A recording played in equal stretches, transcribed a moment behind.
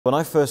When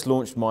I first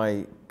launched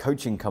my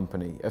coaching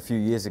company a few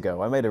years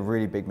ago, I made a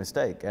really big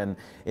mistake. And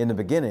in the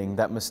beginning,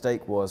 that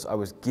mistake was I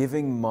was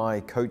giving my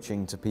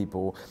coaching to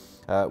people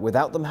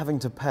without them having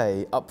to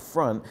pay up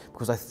front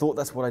because I thought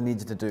that's what I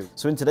needed to do.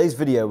 So in today's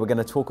video, we're going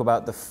to talk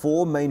about the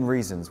 4 main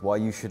reasons why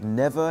you should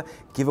never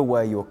give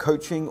away your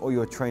coaching or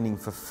your training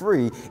for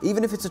free,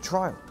 even if it's a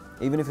trial.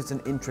 Even if it's an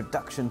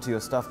introduction to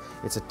your stuff,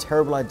 it's a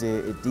terrible idea,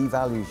 it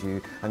devalues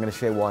you. I'm going to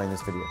share why in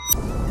this video.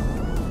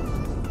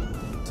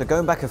 So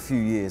going back a few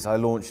years, I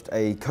launched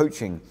a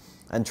coaching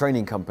and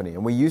training company,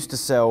 and we used to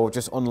sell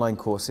just online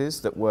courses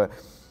that were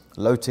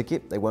low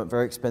ticket. They weren't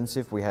very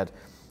expensive. We had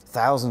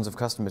thousands of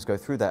customers go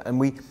through that, and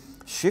we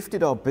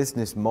shifted our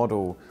business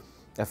model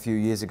a few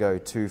years ago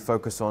to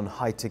focus on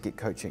high ticket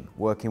coaching,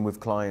 working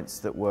with clients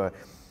that were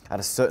at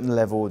a certain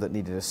level, that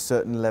needed a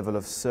certain level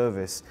of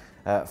service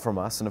from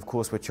us. And of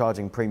course, we're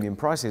charging premium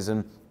prices.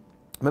 And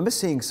I remember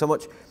seeing so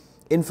much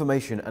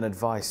information and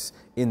advice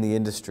in the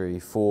industry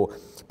for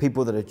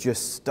people that are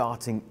just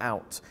starting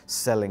out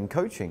selling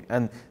coaching.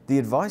 And the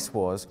advice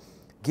was,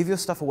 give your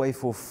stuff away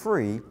for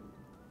free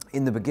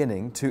in the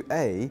beginning to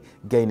A,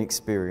 gain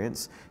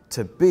experience,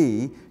 to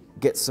B,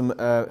 get some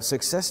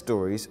success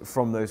stories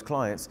from those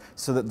clients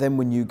so that then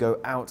when you go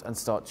out and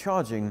start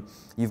charging,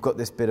 you've got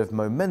this bit of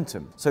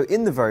momentum. So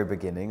in the very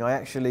beginning,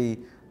 I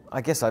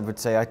guess I would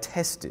say I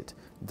tested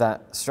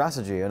that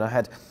strategy, and I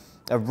had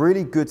a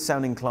really good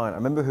sounding client. I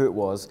remember who it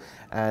was,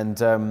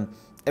 and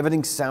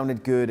everything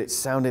sounded good. It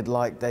sounded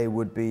like they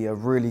would be a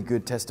really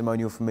good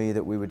testimonial for me,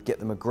 that we would get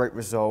them a great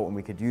result and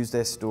we could use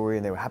their story,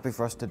 and they were happy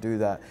for us to do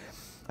that.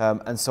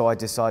 And so I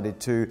decided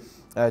to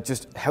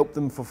just help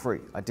them for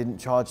free. I didn't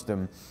charge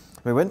them.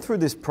 We went through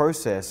this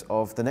process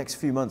of the next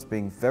few months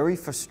being very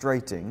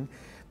frustrating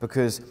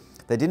because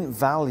they didn't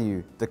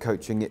value the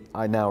coaching,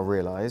 I now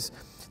realize.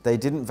 They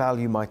didn't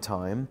value my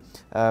time.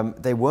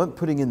 They weren't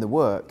putting in the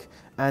work.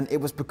 And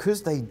it was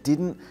because they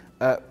didn't,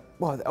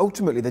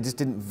 ultimately they just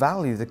didn't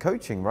value the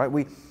coaching, right?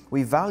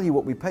 We value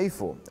what we pay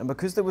for. And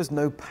because there was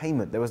no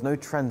payment, there was no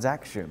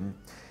transaction,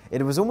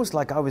 it was almost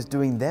like I was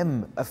doing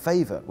them a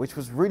favor, which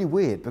was really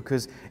weird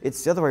because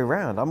it's the other way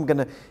around. I'm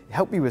gonna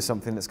help you with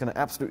something that's gonna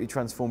absolutely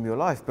transform your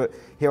life. But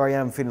here I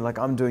am feeling like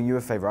I'm doing you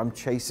a favor, I'm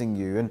chasing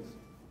you. And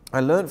I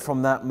learned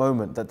from that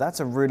moment that that's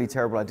a really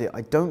terrible idea.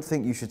 I don't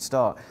think you should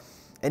start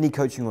any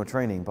coaching or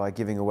training by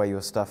giving away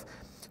your stuff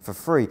for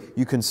free.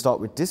 You can start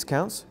with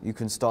discounts, you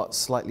can start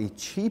slightly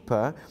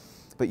cheaper,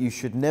 but you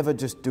should never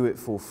just do it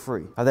for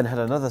free. I then had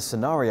another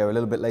scenario a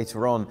little bit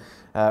later on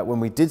when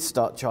we did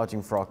start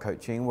charging for our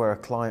coaching, where a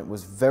client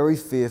was very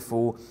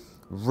fearful,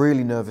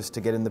 really nervous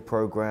to get in the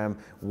program,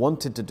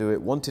 wanted to do it,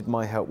 wanted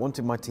my help,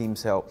 wanted my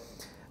team's help,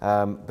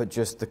 but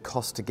just the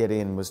cost to get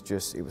in was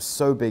just, it was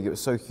so big, it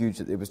was so huge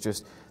that it was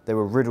just, they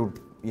were riddled,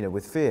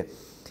 with fear.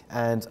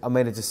 And I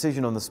made a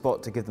decision on the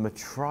spot to give them a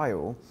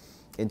trial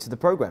into the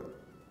program.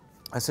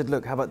 I said,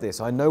 look, how about this?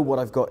 I know what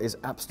I've got is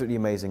absolutely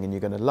amazing and you're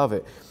going to love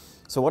it.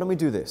 So why don't we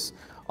do this?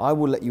 I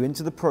will let you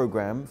into the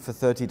program for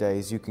 30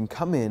 days. You can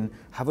come in,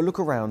 have a look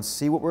around,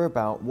 see what we're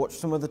about, watch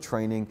some of the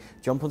training,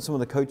 jump on some of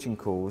the coaching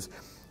calls.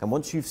 And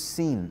once you've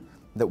seen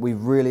that we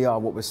really are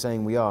what we're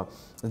saying we are,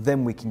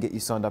 then we can get you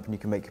signed up and you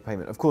can make your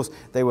payment. Of course,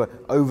 they were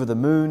over the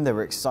moon. They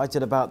were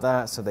excited about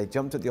that. So they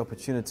jumped at the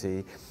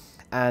opportunity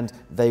and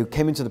they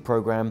came into the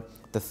program.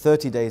 The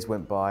 30 days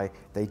went by,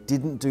 they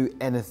didn't do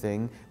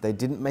anything, they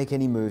didn't make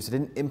any moves, they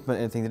didn't implement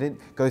anything, they didn't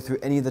go through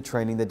any of the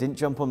training, they didn't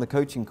jump on the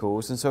coaching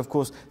calls. And so of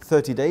course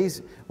 30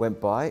 days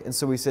went by, and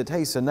so we said,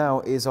 hey, so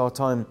now is our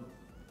time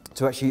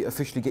to actually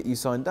officially get you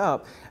signed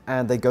up.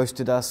 And they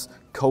ghosted us,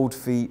 cold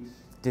feet,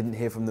 didn't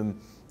hear from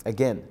them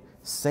again.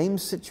 Same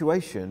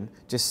situation,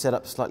 just set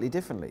up slightly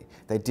differently.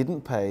 They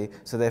didn't pay,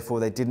 so therefore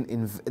they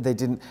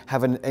didn't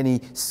have any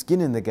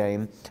skin in the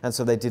game, and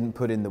so they didn't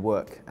put in the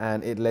work,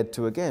 and it led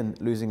to, again,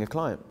 losing a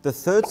client. The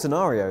third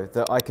scenario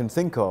that I can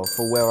think of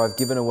for where I've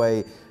given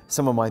away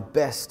some of my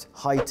best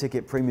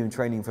high-ticket premium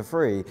training for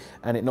free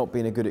and it not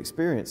being a good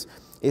experience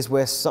is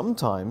where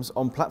sometimes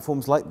on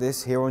platforms like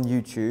this here on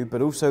YouTube,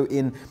 but also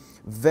in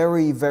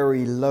very,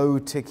 very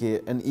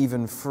low-ticket and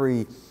even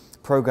free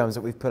programs that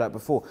we've put out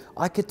before,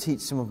 I could teach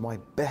some of my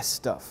best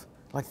stuff.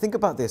 Like, think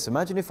about this.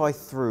 Imagine if I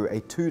threw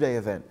a 2-day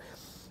event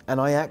and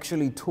I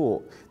actually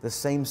taught the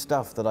same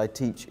stuff that I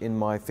teach in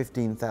my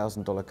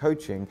 $15,000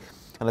 coaching,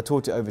 and I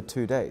taught it over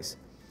 2 days.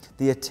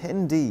 The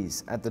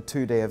attendees at the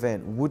 2-day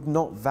event would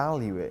not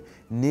value it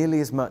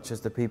nearly as much as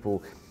the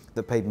people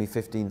that paid me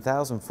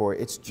 $15,000 for it.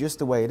 It's just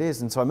the way it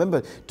is. And so I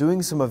remember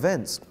doing some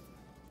events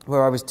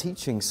where I was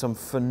teaching some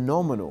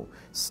phenomenal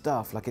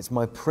stuff, like it's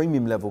my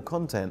premium level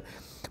content,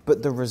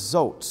 but the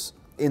results,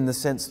 in the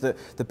sense that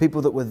the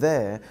people that were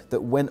there that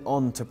went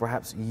on to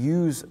perhaps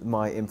use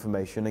my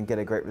information and get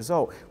a great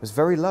result, was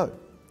very low.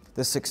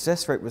 The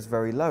success rate was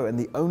very low, and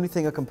the only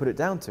thing I can put it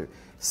down to,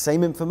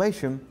 same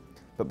information,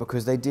 but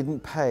because they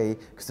didn't pay,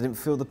 because they didn't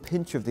feel the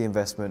pinch of the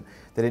investment,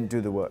 they didn't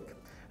do the work.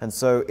 And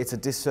so it's a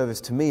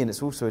disservice to me, and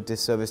it's also a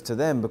disservice to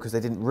them because they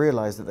didn't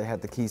realize that they had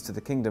the keys to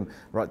the kingdom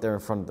right there in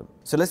front of them.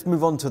 So let's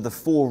move on to the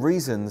 4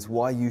 reasons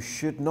why you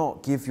should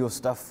not give your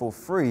stuff for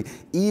free,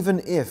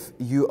 even if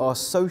you are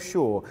so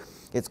sure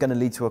it's going to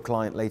lead to a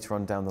client later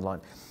on down the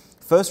line.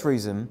 First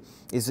reason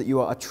is that you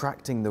are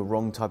attracting the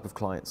wrong type of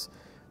clients.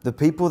 The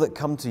people that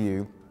come to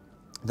you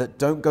that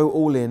don't go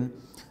all in,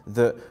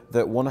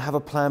 that want to have a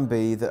plan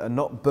B, that are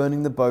not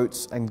burning the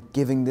boats and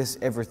giving this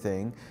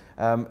everything,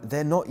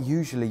 they're not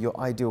usually your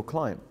ideal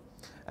client.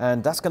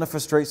 And that's going to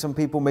frustrate some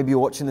people. Maybe you're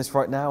watching this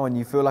right now and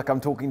you feel like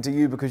I'm talking to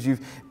you because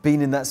you've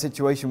been in that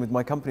situation with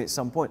my company at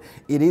some point.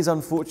 It is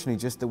unfortunately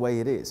just the way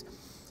it is.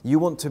 You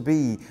want to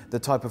be the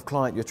type of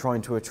client you're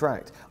trying to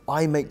attract.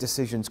 I make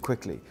decisions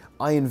quickly.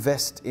 I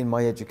invest in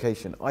my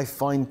education. I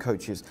find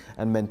coaches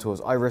and mentors.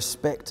 I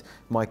respect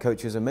my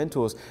coaches and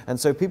mentors. And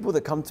so people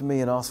that come to me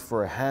and ask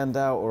for a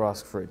handout or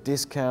ask for a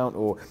discount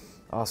or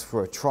ask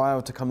for a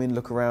trial to come in,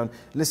 look around.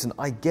 Listen,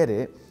 I get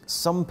it.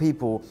 Some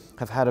people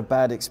have had a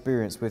bad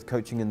experience with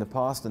coaching in the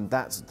past, and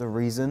that's the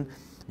reason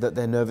that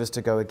they're nervous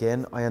to go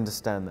again. I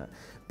understand that.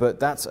 But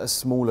that's a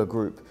smaller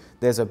group.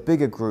 There's a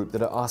bigger group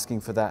that are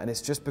asking for that, and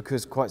it's just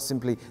because, quite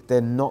simply,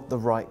 they're not the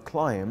right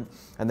client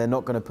and they're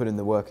not going to put in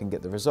the work and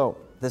get the result.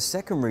 The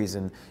second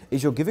reason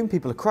is you're giving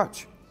people a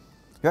crutch.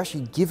 You're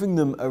actually giving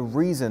them a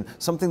reason,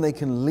 something they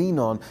can lean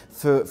on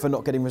for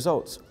not getting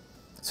results.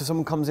 So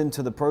someone comes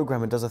into the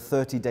program and does a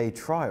 30-day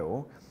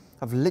trial.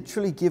 I've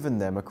literally given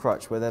them a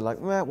crutch where they're like,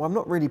 well, I'm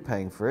not really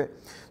paying for it,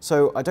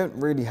 so I don't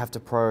really have to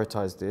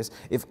prioritize this.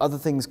 If other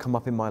things come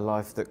up in my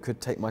life that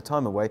could take my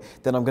time away,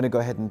 then I'm going to go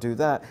ahead and do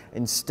that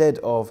instead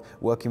of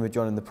working with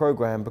John in the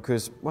program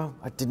because, well,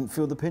 I didn't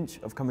feel the pinch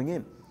of coming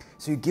in.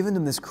 So you're giving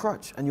them this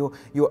crutch, and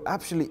you're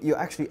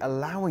actually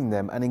allowing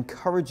them and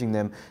encouraging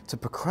them to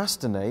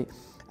procrastinate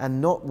and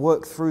not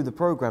work through the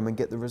program and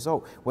get the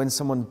result. When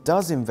someone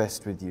does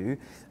invest with you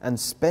and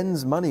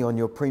spends money on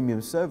your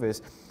premium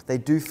service, they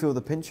do feel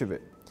the pinch of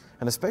it.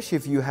 And especially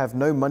if you have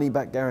no money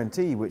back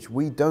guarantee, which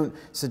we don't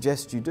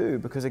suggest you do,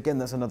 because again,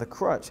 that's another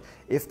crutch.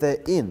 If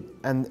they're in,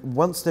 and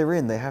once they're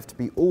in, they have to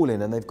be all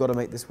in and they've got to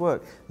make this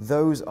work.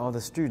 Those are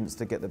the students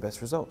that get the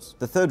best results.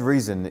 The third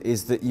reason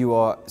is that you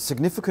are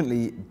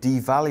significantly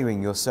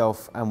devaluing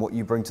yourself and what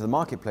you bring to the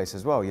marketplace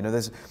as well. You know,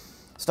 there's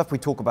stuff we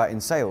talk about in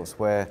sales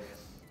where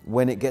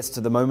when it gets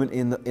to the moment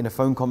in a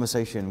phone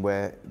conversation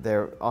where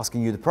they're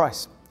asking you the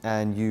price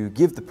and you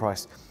give the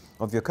price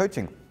of your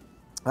coaching,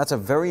 that's a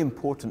very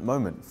important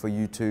moment for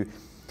you to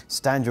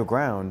stand your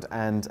ground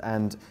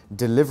and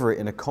deliver it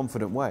in a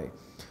confident way.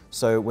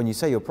 So when you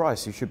say your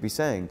price, you should be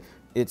saying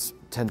it's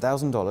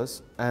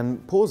 $10,000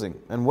 and pausing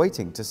and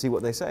waiting to see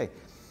what they say.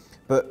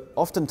 But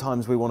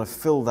oftentimes we want to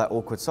fill that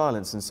awkward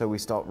silence, and so we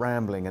start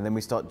rambling, and then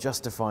we start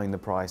justifying the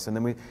price,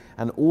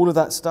 and all of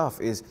that stuff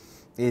is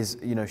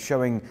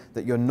showing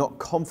that you're not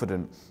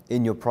confident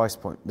in your price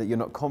point, that you're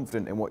not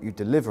confident in what you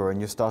deliver, and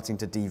you're starting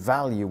to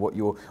devalue what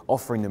you're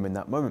offering them in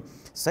that moment.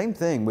 Same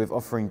thing with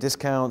offering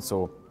discounts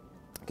or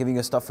giving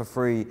your stuff for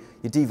free.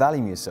 You're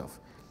devaluing yourself.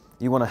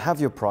 You want to have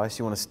your price,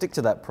 you want to stick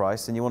to that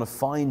price, and you want to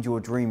find your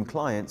dream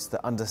clients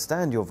that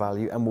understand your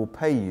value and will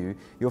pay you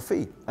your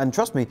fee. And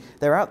trust me,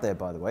 they're out there,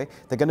 by the way.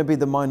 They're going to be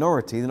the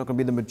minority, they're not going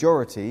to be the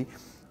majority,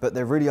 but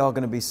there really are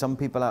going to be some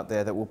people out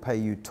there that will pay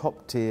you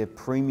top tier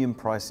premium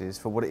prices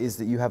for what it is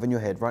that you have in your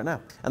head right now.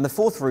 And the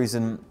fourth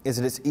reason is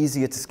that it's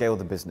easier to scale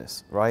the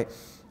business, right?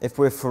 If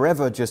we're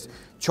forever just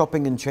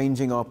chopping and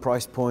changing our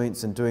price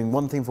points and doing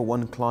one thing for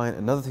one client,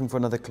 another thing for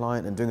another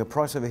client, and doing a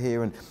price over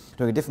here and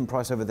doing a different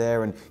price over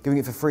there and giving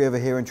it for free over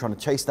here and trying to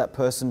chase that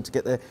person to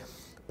get their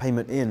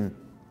payment in,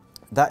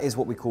 that is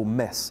what we call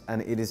mess,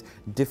 and it is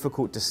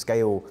difficult to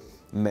scale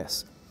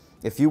mess.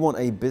 If you want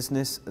a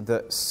business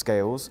that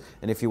scales,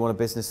 and if you want a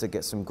business that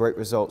gets some great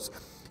results,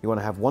 you want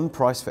to have one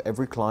price for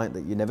every client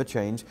that you never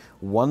change,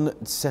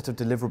 one set of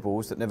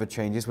deliverables that never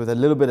changes with a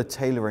little bit of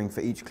tailoring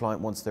for each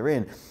client once they're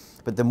in.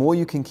 But the more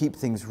you can keep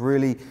things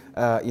really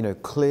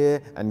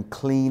clear and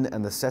clean,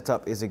 and the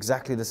setup is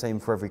exactly the same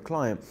for every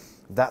client,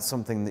 that's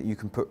something that you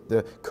can put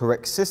the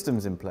correct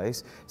systems in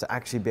place to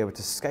actually be able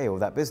to scale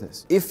that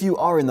business. If you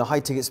are in the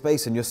high ticket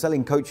space and you're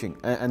selling coaching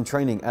and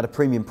training at a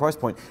premium price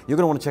point, you're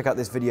going to want to check out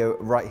this video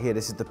right here.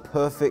 This is the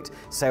perfect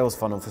sales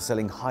funnel for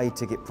selling high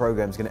ticket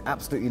programs. You're going to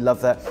absolutely love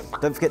that.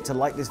 Don't forget to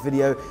like this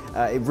video.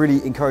 It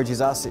really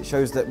encourages us. It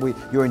shows that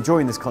you're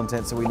enjoying this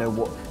content, so we know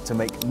what to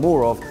make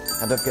more of.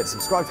 And don't forget to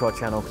subscribe to our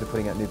channel because we're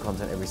putting out new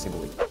content every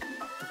single week.